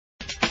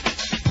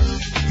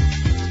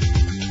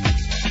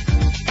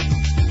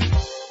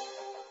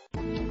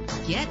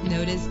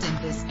noticed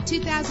in this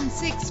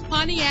 2006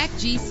 Pontiac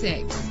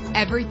G6.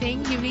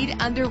 Everything you need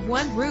under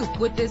one roof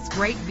with this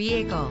great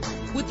vehicle.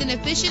 With an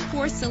efficient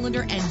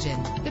 4-cylinder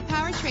engine, the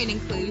powertrain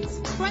includes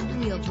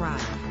front-wheel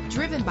drive,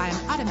 driven by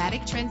an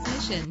automatic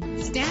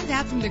transmission. Stand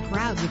out from the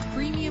crowd with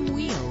premium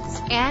wheels.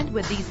 And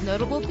with these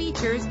notable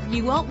features,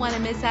 you won't want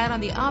to miss out on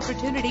the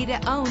opportunity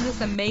to own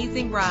this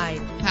amazing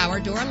ride. Power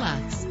door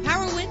locks,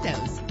 power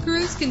windows,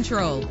 cruise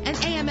control, an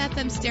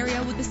AM/FM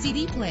stereo with a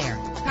CD player,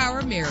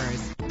 power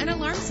mirrors, an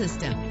alarm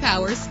system,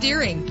 power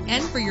steering.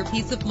 And for your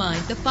peace of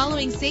mind, the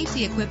following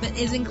safety equipment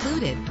is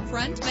included: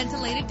 front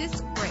ventilated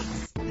disc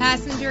brakes,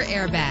 passenger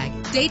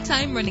airbag,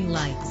 daytime running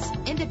lights,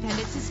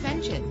 independent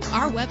suspension.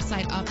 Our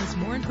website offers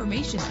more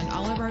information on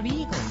all of our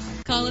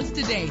vehicles. Call us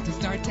today to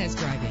start test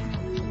driving.